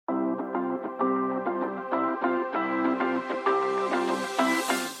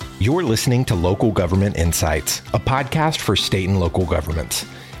You're listening to Local Government Insights, a podcast for state and local governments.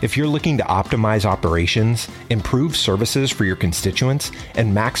 If you're looking to optimize operations, improve services for your constituents,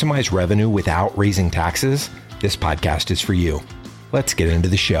 and maximize revenue without raising taxes, this podcast is for you. Let's get into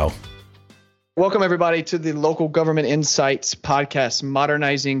the show. Welcome, everybody, to the Local Government Insights podcast,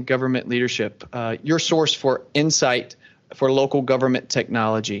 Modernizing Government Leadership, your source for insight for local government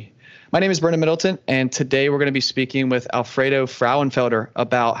technology. My name is Brendan Middleton, and today we're going to be speaking with Alfredo Frauenfelder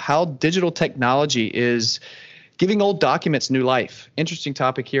about how digital technology is giving old documents new life. Interesting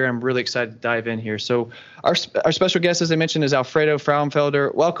topic here. I'm really excited to dive in here. So our special guest, as I mentioned, is Alfredo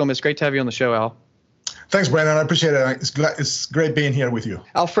Frauenfelder. Welcome. It's great to have you on the show, Al. Thanks, Brandon. I appreciate it. It's great being here with you.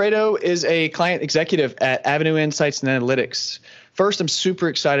 Alfredo is a client executive at Avenue Insights and Analytics. First, I'm super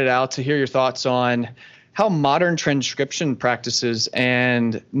excited, Al, to hear your thoughts on how modern transcription practices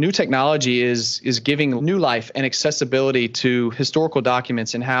and new technology is giving new life and accessibility to historical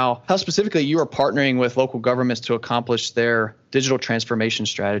documents, and how specifically you are partnering with local governments to accomplish their digital transformation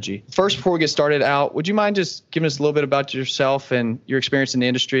strategy. First, before we get started, Al, would you mind just giving us a little bit about yourself and your experience in the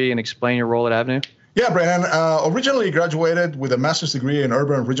industry and explain your role at Avenue? Yeah, Brandon. Originally graduated with a master's degree in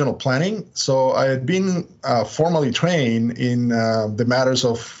urban regional planning. So I had been formally trained in the matters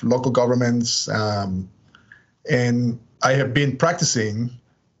of local governments, and I have been practicing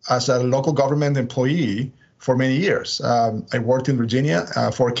as a local government employee for many years. I worked in Virginia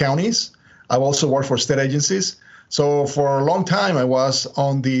for counties. I've also worked for state agencies. So for a long time, I was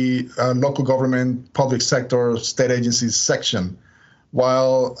on the local government, public sector, state agencies section,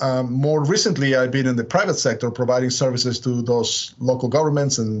 while more recently, I've been in the private sector providing services to those local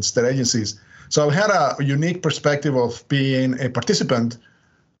governments and state agencies. So I've had a unique perspective of being a participant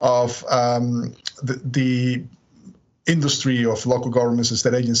of the industry of local governments and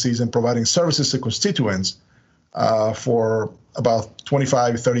state agencies and providing services to constituents for about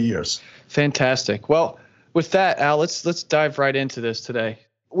 25, 30 years. Fantastic. Well, with that, Al, let's dive right into this today.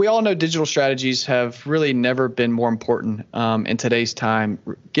 We all know digital strategies have really never been more important in today's time,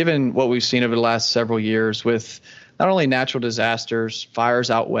 given what we've seen over the last several years with not only natural disasters,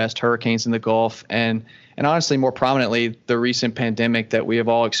 fires out west, hurricanes in the Gulf, and honestly, more prominently, the recent pandemic that we have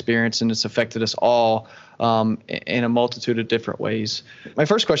all experienced, and it's affected us all in a multitude of different ways. My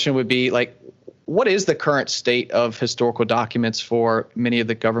first question would be, what is the current state of historical documents for many of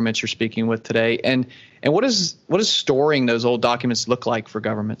the governments you're speaking with today? And what does storing those old documents look like for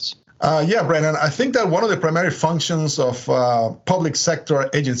governments? Yeah, Brandon, I think that one of the primary functions of public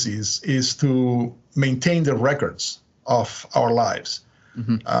sector agencies is to maintain the records of our lives.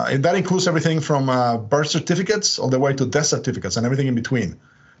 Mm-hmm. And that includes everything from birth certificates all the way to death certificates and everything in between.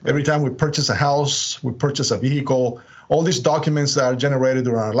 Every time we purchase a house, we purchase a vehicle, all these documents that are generated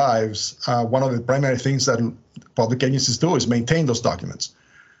during our lives, one of the primary things that public agencies do is maintain those documents.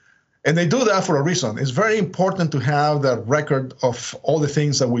 And they do that for a reason. It's very important to have that record of all the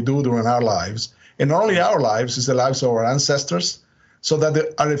things that we do during our lives. And not only our lives, it's the lives of our ancestors, so that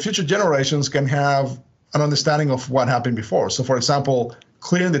the future generations can have an understanding of what happened before. So, for example,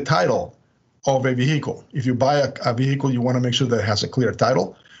 clearing the title of a vehicle. If you buy a vehicle, you want to make sure that it has a clear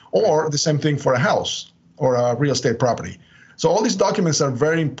title, or the same thing for a house or a real estate property. So all these documents are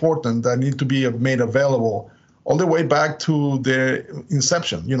very important that need to be made available all the way back to the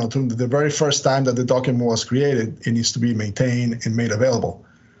inception, to the very first time that the document was created. It needs to be maintained and made available.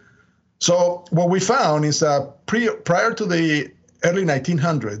 So what we found is that prior to the early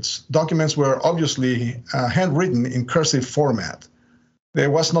 1900s, documents were obviously handwritten in cursive format. There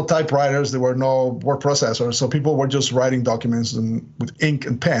was no typewriters, there were no word processors, so people were just writing documents with ink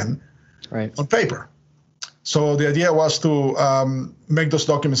and pen on paper. So the idea was to make those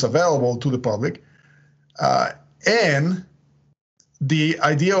documents available to the public. And the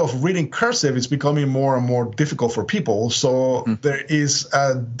idea of reading cursive is becoming more and more difficult for people. So there is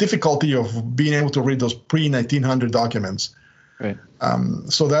a difficulty of being able to read those pre-1900 documents. Right.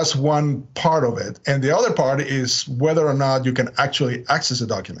 So that's one part of it. And the other part is whether or not you can actually access the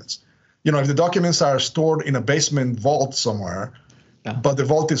documents. If the documents are stored in a basement vault somewhere, but the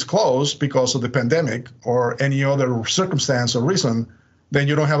vault is closed because of the pandemic or any other circumstance or reason, then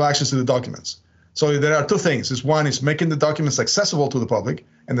you don't have access to the documents. So there are two things. One is making the documents accessible to the public,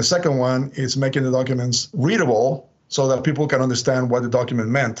 and the second one is making the documents readable so that people can understand what the document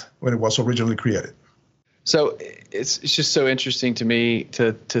meant when it was originally created. So it's just so interesting to me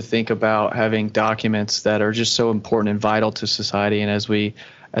to think about having documents that are just so important and vital to society, and as we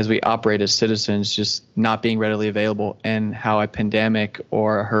operate as citizens, just not being readily available, and how a pandemic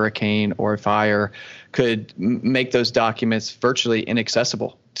or a hurricane or a fire could make those documents virtually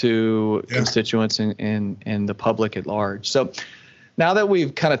inaccessible to constituents and the public at large. So Now that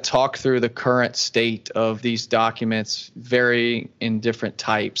we've kind of talked through the current state of these documents, vary in different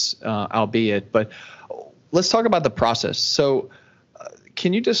types, albeit, but let's talk about the process. So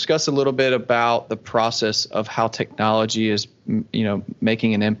can you discuss a little bit about the process of how technology is,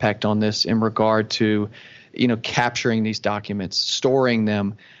 making an impact on this in regard to, capturing these documents, storing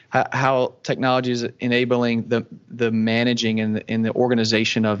them, how technology is enabling the managing and the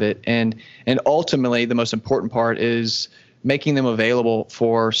organization of it, and ultimately the most important part is making them available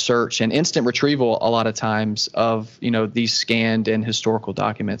for search and instant retrieval a lot of times of these scanned and historical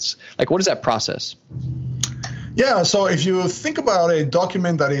documents. Like, what is that process? Yeah, so if you think about a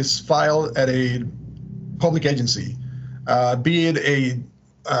document that is filed at a public agency, be it a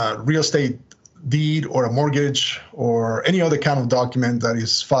real estate deed or a mortgage or any other kind of document that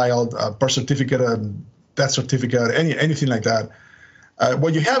is filed, a birth certificate, a death certificate, anything like that,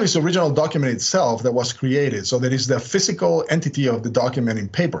 what you have is the original document itself that was created. So there is the physical entity of the document in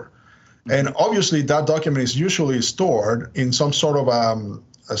paper. And obviously that document is usually stored in some sort of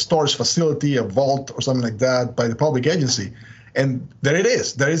a storage facility, a vault or something like that by the public agency. And there it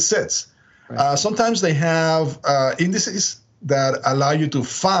is, there it sits. Right. Sometimes they have indices that allow you to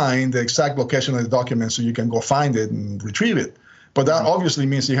find the exact location of the document so you can go find it and retrieve it. But that obviously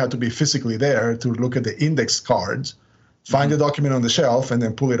means you have to be physically there to look at the index cards, find the document on the shelf, and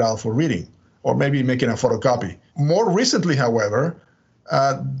then pull it out for reading, or maybe making a photocopy. More recently, however,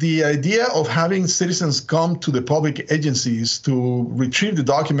 the idea of having citizens come to the public agencies to retrieve the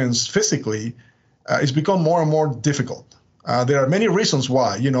documents physically has become more and more difficult. There are many reasons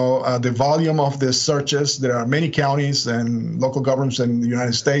why. The volume of the searches. There are many counties and local governments in the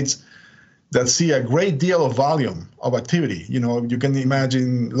United States that see a great deal of volume of activity. You can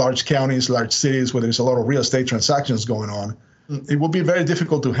imagine large counties, large cities where there's a lot of real estate transactions going on. It will be very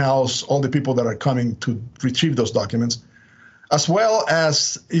difficult to house all the people that are coming to retrieve those documents, as well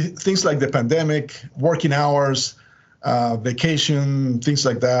as things like the pandemic, working hours, vacation, things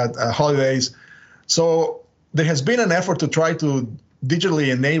like that, holidays. So there has been an effort to try to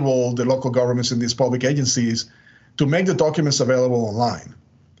digitally enable the local governments and these public agencies to make the documents available online.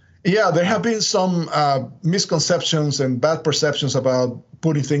 Yeah, there have been some misconceptions and bad perceptions about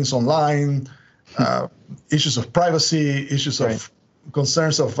putting things online, issues of privacy, issues of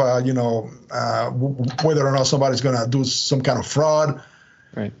concerns of, whether or not somebody's going to do some kind of fraud.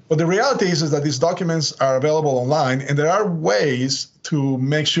 Right. But the reality is that these documents are available online, and there are ways to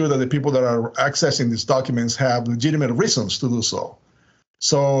make sure that the people that are accessing these documents have legitimate reasons to do so.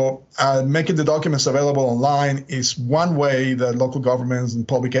 So making the documents available online is one way that local governments and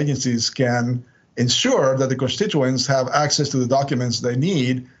public agencies can ensure that the constituents have access to the documents they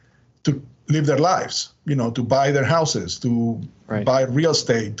need to live their lives, to buy their houses, to buy real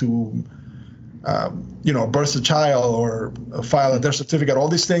estate, to birth a child or file a death certificate. All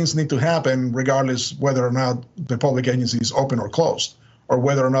these things need to happen regardless whether or not the public agency is open or closed, or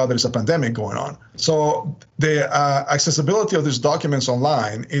whether or not there's a pandemic going on. So the accessibility of these documents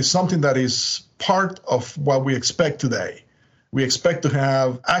online is something that is part of what we expect today. We expect to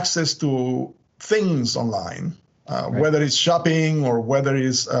have access to things online, whether it's shopping or whether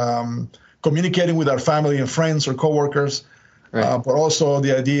it's communicating with our family and friends or coworkers, but also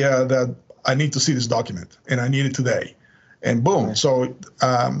the idea that I need to see this document and I need it today. And boom. Right. So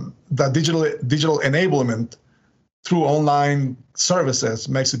that digital enablement through online services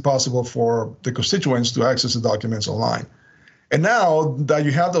makes it possible for the constituents to access the documents online. And now that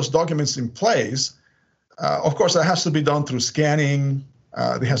you have those documents in place, of course, that has to be done through scanning.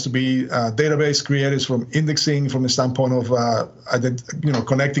 There has to be a database created from indexing from the standpoint of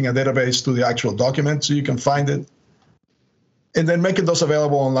connecting a database to the actual document so you can find it. And then making those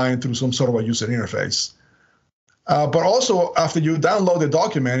available online through some sort of a user interface. But also, after you download the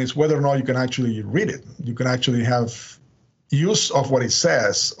document, it's whether or not you can actually read it. You can actually have use of what it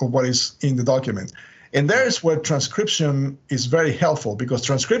says, or what is in the document. And there's where transcription is very helpful, because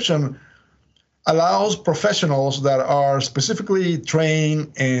transcription allows professionals that are specifically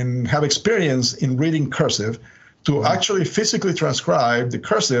trained and have experience in reading cursive to actually physically transcribe the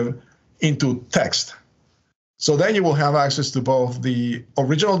cursive into text. So then you will have access to both the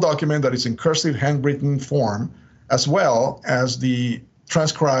original document that is in cursive handwritten form, as well as the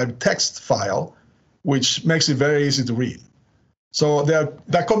transcribed text file, which makes it very easy to read. So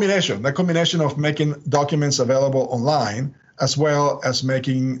that combination of making documents available online, as well as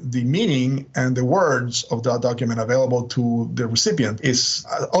making the meaning and the words of that document available to the recipient, is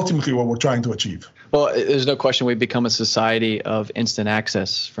ultimately what we're trying to achieve. Well, there's no question we've become a society of instant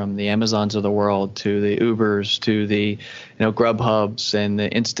access, from the Amazons of the world to the Ubers to the Grubhubs and the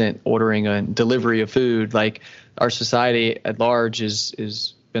instant ordering and delivery of food. Like, our society at large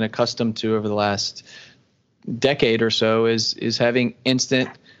is been accustomed to over the last decade or so is having instant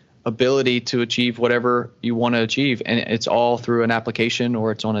ability to achieve whatever you want to achieve, and it's all through an application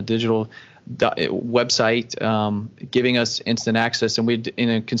or it's on a digital website, giving us instant access,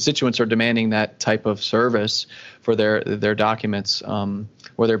 and constituents are demanding that type of service for their documents,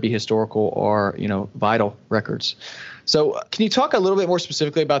 whether it be historical or vital records. So can you talk a little bit more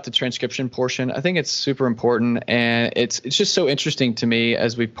specifically about the transcription portion? I think it's super important, and it's just so interesting to me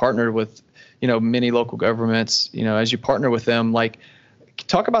as we've partnered with many local governments. As you partner with them, like,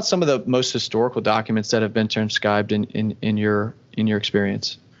 talk about some of the most historical documents that have been transcribed in your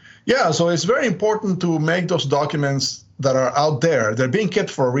experience. Yeah, so it's very important to make those documents that are out there. They're being kept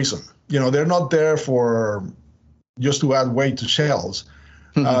for a reason. They're not there for just to add weight to shelves.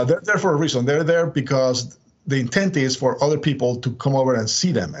 They're there for a reason. They're there because the intent is for other people to come over and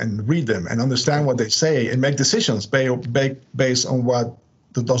see them and read them and understand what they say and make decisions based on what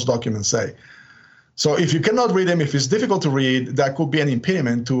those documents say. So if you cannot read them, if it's difficult to read, that could be an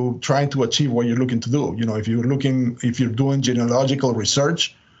impediment to trying to achieve what you're looking to do. If you're doing genealogical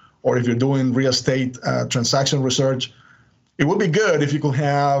research, or if you're doing real estate transaction research, it would be good if you could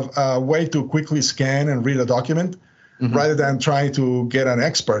have a way to quickly scan and read a document, rather than trying to get an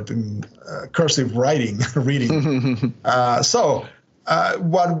expert in cursive writing, reading. So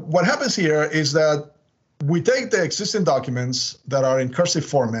what happens here is that we take the existing documents that are in cursive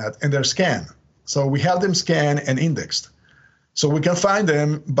format and they're scanned. So we have them scanned and indexed. So we can find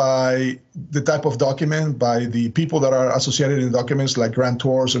them by the type of document, by the people that are associated in the documents, like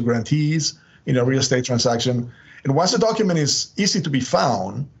grantors or grantees in a real estate transaction. And once the document is easy to be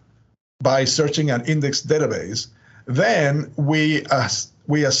found by searching an indexed database, then we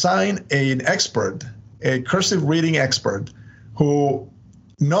assign an expert, a cursive reading expert, who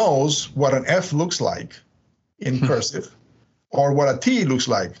knows what an F looks like in cursive, or what a T looks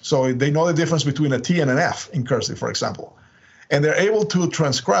like. So they know the difference between a T and an F in cursive, for example. And they're able to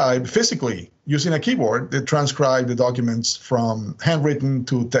transcribe physically, using a keyboard, they transcribe the documents from handwritten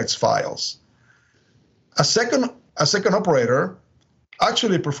to text files. A second operator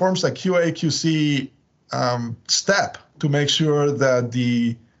actually performs a QA/QC step to make sure that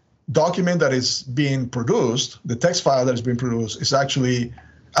the document that is being produced, the text file that is being produced, is actually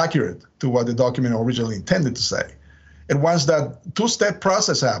accurate to what the document originally intended to say. And once that two-step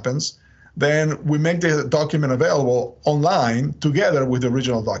process happens, then we make the document available online together with the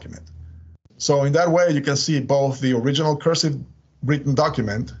original document. So in that way, you can see both the original cursive written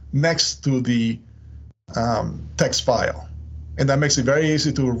document next to the text file. And that makes it very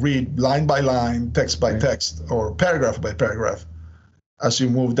easy to read line by line, text by text, or paragraph by paragraph as you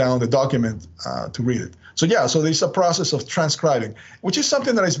move down the document to read it. So there's a process of transcribing, which is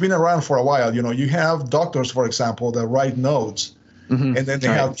something that has been around for a while. You have doctors, for example, that write notes, and then they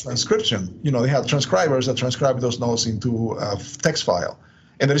have transcription. They have transcribers that transcribe those notes into a text file.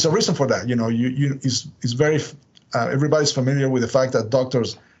 And there is a reason for that. It's very, everybody's familiar with the fact that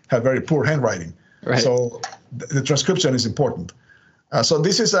doctors have very poor handwriting. Right. So the transcription is important. So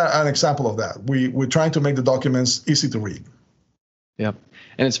this is an example of that. We're trying to make the documents easy to read. Yep.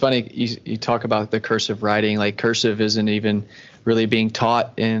 And it's funny, you talk about the cursive writing, like cursive isn't even really being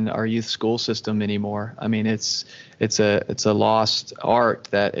taught in our youth school system anymore. I mean, it's a lost art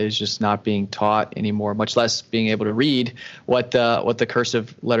that is just not being taught anymore, much less being able to read what the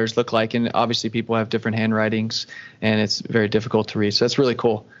cursive letters look like. And obviously people have different handwritings and it's very difficult to read. So that's really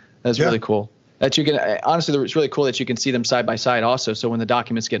cool. That's really cool. That you can, honestly, it's really cool that you can see them side by side also. So when the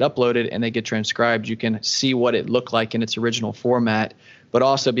documents get uploaded and they get transcribed, you can see what it looked like in its original format, but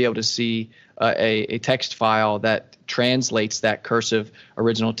also be able to see a text file that translates that cursive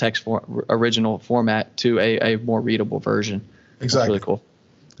original original format to a more readable version. Exactly. That's really cool.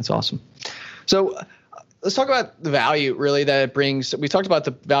 That's awesome. So let's talk about the value really that it brings. We talked about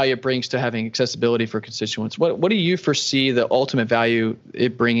the value it brings to having accessibility for constituents. What do you foresee the ultimate value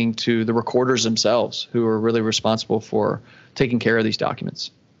it bringing to the recorders themselves, who are really responsible for taking care of these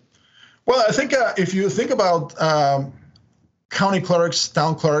documents? Well, I think if you think about county clerks,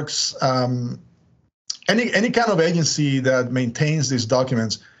 town clerks, any kind of agency that maintains these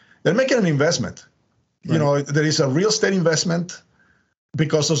documents, they're making an investment. Right. There is a real estate investment,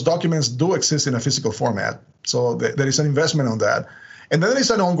 because those documents do exist in a physical format. So there is an investment on that. And then there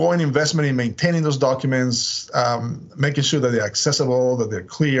is an ongoing investment in maintaining those documents, making sure that they're accessible, that they're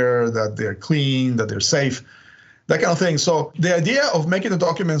clear, that they're clean, that they're safe, that kind of thing. So the idea of making the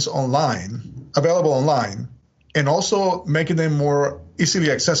documents online available online and also making them more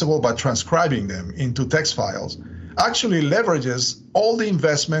easily accessible by transcribing them into text files actually leverages all the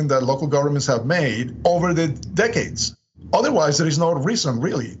investment that local governments have made over the decades. Otherwise, there is no reason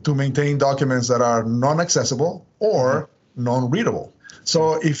really to maintain documents that are non-accessible or non-readable.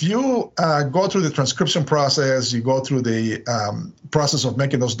 So if you go through the transcription process, you go through the process of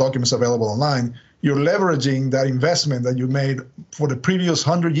making those documents available online, you're leveraging that investment that you made for the previous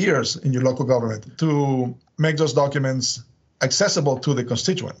 100 years in your local government to make those documents accessible to the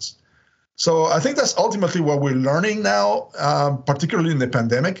constituents. So I think that's ultimately what we're learning now, particularly in the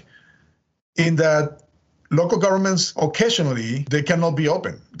pandemic, in that local governments, occasionally, they cannot be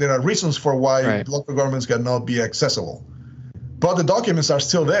open. There are reasons for why local governments cannot be accessible. But the documents are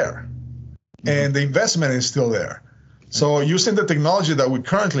still there, and the investment is still there. So using the technology that we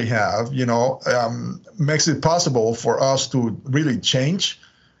currently have, makes it possible for us to really change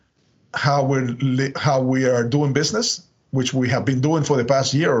how we are doing business, which we have been doing for the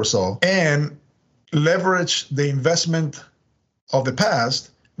past year or so, and leverage the investment of the past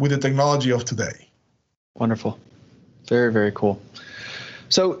with the technology of today. Wonderful. Very, very cool.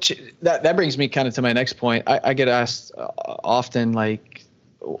 So that brings me kind of to my next point. I get asked often, like,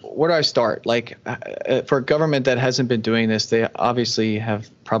 where do I start? Like, for a government that hasn't been doing this, they obviously have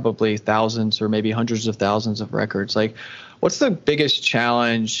probably thousands or maybe hundreds of thousands of records. Like, what's the biggest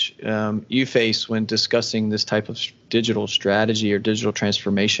challenge you face when discussing this type of digital strategy or digital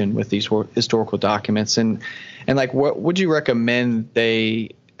transformation with these historical documents? And like, what would you recommend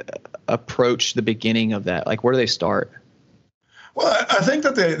they approach the beginning of that? Like, where do they start? Well, I think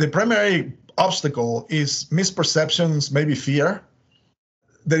that the primary obstacle is misperceptions, maybe fear.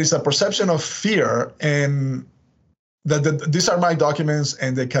 There is a perception of fear, and that these are my documents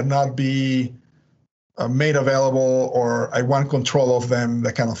and they cannot be made available, or I want control of them,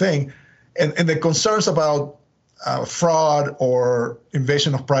 that kind of thing. And the concerns about fraud or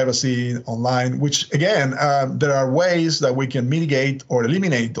invasion of privacy online, which, again, there are ways that we can mitigate or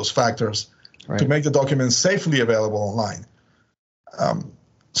eliminate those factors to make the documents safely available online.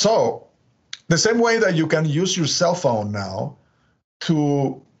 So the same way that you can use your cell phone now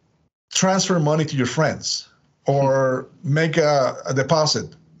to transfer money to your friends or make a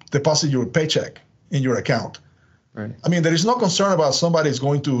deposit your paycheck in your account. Right. I mean, there is no concern about somebody is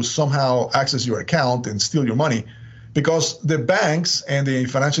going to somehow access your account and steal your money, because the banks and the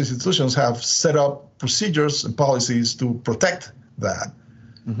financial institutions have set up procedures and policies to protect that.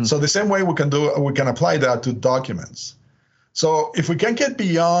 Mm-hmm. So the same way we can apply that to documents. So if we can get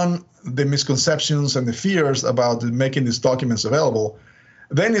beyond the misconceptions and the fears about making these documents available,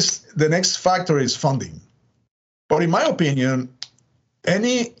 then the next factor is funding. But in my opinion,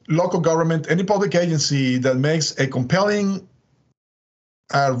 any local government, any public agency that makes a compelling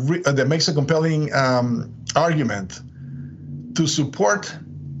argument to support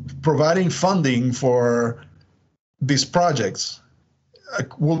providing funding for these projects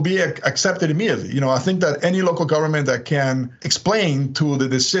will be accepted immediately. I think that any local government that can explain to the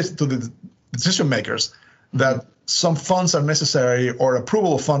decision makers that some funds are necessary or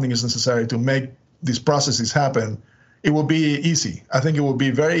approval of funding is necessary to make these processes happen, it will be easy. I think it will be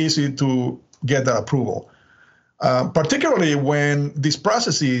very easy to get that approval, particularly when these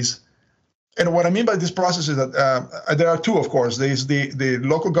processes, and what I mean by this process is that there are two, of course. There is the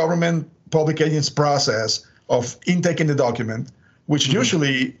local government public agency process of intaking the document, which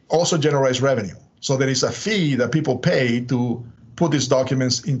usually also generates revenue. So there is a fee that people pay to put these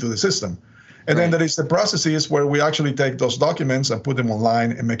documents into the system. And then there is the processes where we actually take those documents and put them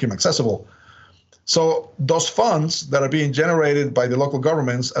online and make them accessible. So those funds that are being generated by the local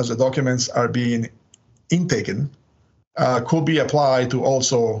governments as the documents are being intaken could be applied to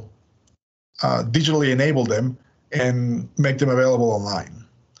also digitally enable them and make them available online.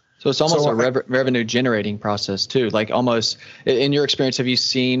 So it's almost a revenue generating process too. Like, almost, in your experience, have you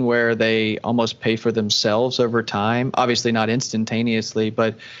seen where they almost pay for themselves over time? Obviously not instantaneously,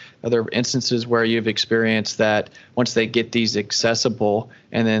 but are there instances where you've experienced that once they get these accessible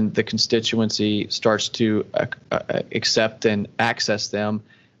and then the constituency starts to accept and access them,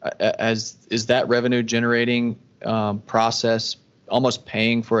 is that revenue generating process almost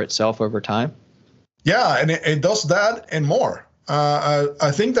paying for itself over time? Yeah, and it does that and more.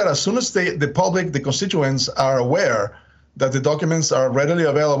 I think that as soon as the public, the constituents, are aware that the documents are readily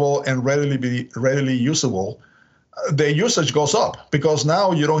available and readily usable, the usage goes up, because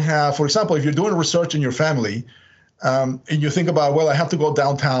now you don't have, for example, if you're doing research in your family, and you think about, well, I have to go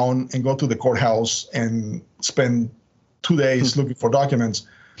downtown and go to the courthouse and spend 2 days looking for documents.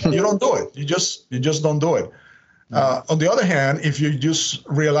 You don't do it. You just don't do it. On the other hand, if you just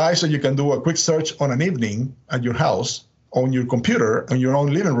realize that you can do a quick search on an evening at your house, on your computer, in your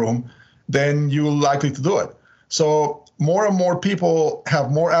own living room, then you're likely to do it. So more and more people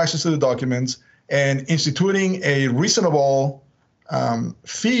have more access to the documents, and instituting a reasonable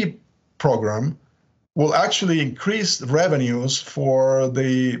fee program will actually increase revenues for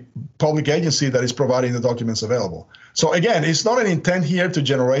the public agency that is providing the documents available. So again, it's not an intent here to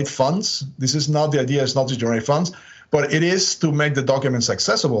generate funds. This is not the idea, it's not to generate funds, but it is to make the documents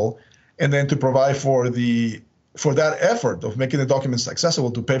accessible and then to provide for that effort of making the documents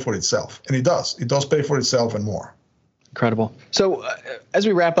accessible to pay for itself. And it does pay for itself and more. Incredible. So as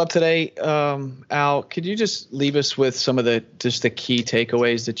we wrap up today, Al, could you just leave us with some of the key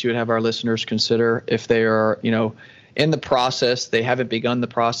takeaways that you would have our listeners consider if they are, in the process, they haven't begun the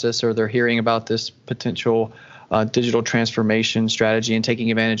process, or they're hearing about this potential digital transformation strategy and taking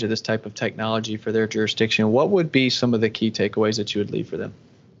advantage of this type of technology for their jurisdiction? What would be some of the key takeaways that you would leave for them?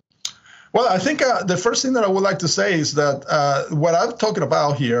 Well, I think the first thing that I would like to say is that what I'm talking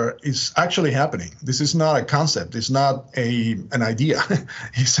about here is actually happening. This is not a concept. It's not an idea.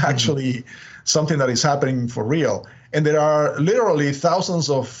 It's actually something that is happening for real. And there are literally thousands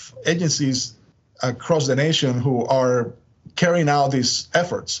of agencies across the nation who are carrying out these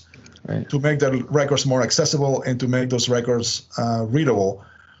efforts to make the records more accessible and to make those records readable.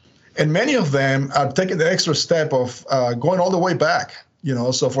 And many of them are taking the extra step of going all the way back.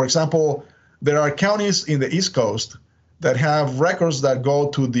 So for example, there are counties in the East Coast that have records that go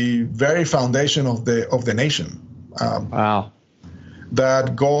to the very foundation of the nation. Wow.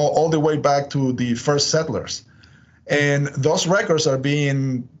 That go all the way back to the first settlers. And those records are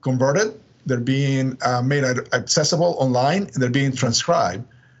being converted. They're being made accessible online, and they're being transcribed.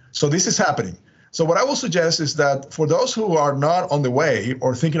 So this is happening. So what I will suggest is that for those who are not on the way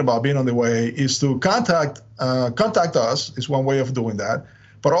or thinking about being on the way is to contact us is one way of doing that.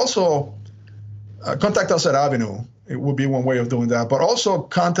 But also contact us at Avenue. It would be one way of doing that. But also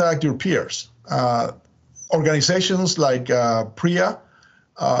contact your peers. Organizations like PRIA,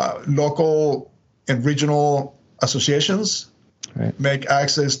 local and regional associations make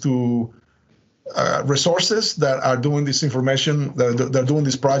access to resources that are doing this information, they're doing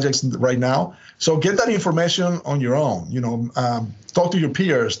these projects right now. So get that information on your own. Talk to your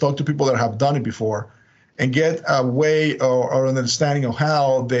peers, talk to people that have done it before, and get a way or an understanding of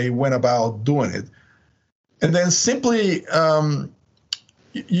how they went about doing it. And then simply,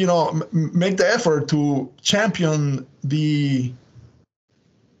 make the effort to champion the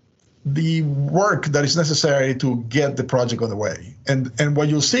work that is necessary to get the project on the way. And what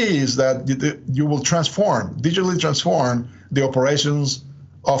you'll see is that you will digitally transform the operations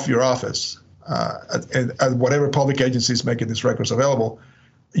of your office at whatever public agency is making these records available.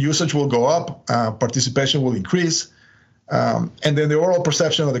 Usage will go up, participation will increase, and then the overall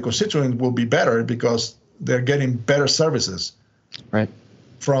perception of the constituent will be better because they're getting better services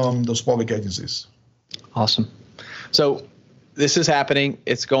from those public agencies. Awesome. So this is happening.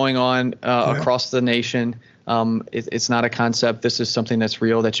 It's going on across the nation. It's not a concept. This is something that's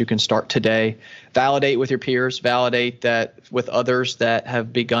real that you can start today. Validate with your peers. Validate that with others that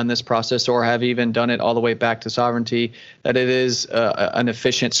have begun this process or have even done it all the way back to sovereignty, that it is an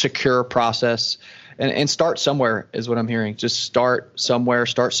efficient, secure process. And start somewhere is what I'm hearing. Just start somewhere.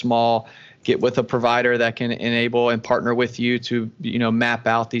 Start small. Get with a provider that can enable and partner with you to, map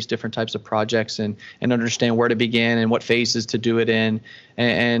out these different types of projects and understand where to begin and what phases to do it in,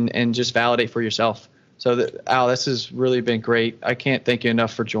 and just validate for yourself. So, Al, this has really been great. I can't thank you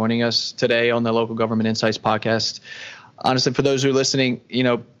enough for joining us today on the Local Government Insights podcast. Honestly, for those who are listening,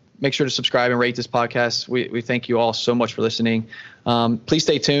 make sure to subscribe and rate this podcast. We thank you all so much for listening. Please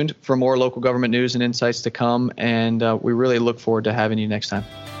stay tuned for more local government news and insights to come, and we really look forward to having you next time.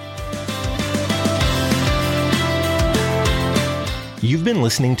 You've been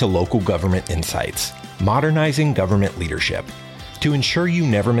listening to Local Government Insights, modernizing government leadership. To ensure you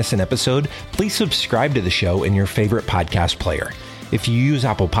never miss an episode, please subscribe to the show in your favorite podcast player. If you use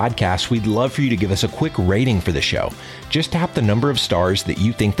Apple Podcasts, we'd love for you to give us a quick rating for the show. Just tap the number of stars that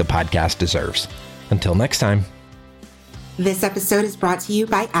you think the podcast deserves. Until next time. This episode is brought to you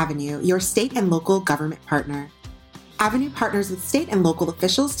by Avenue, your state and local government partner. Avenue partners with state and local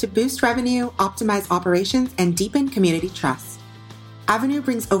officials to boost revenue, optimize operations, and deepen community trust. Avenue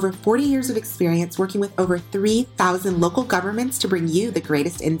brings over 40 years of experience working with over 3,000 local governments to bring you the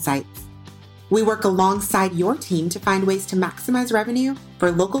greatest insights. We work alongside your team to find ways to maximize revenue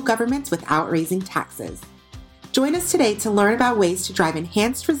for local governments without raising taxes. Join us today to learn about ways to drive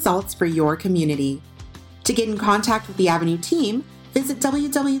enhanced results for your community. To get in contact with the Avenue team, Visit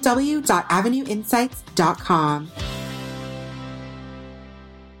www.avenueinsights.com.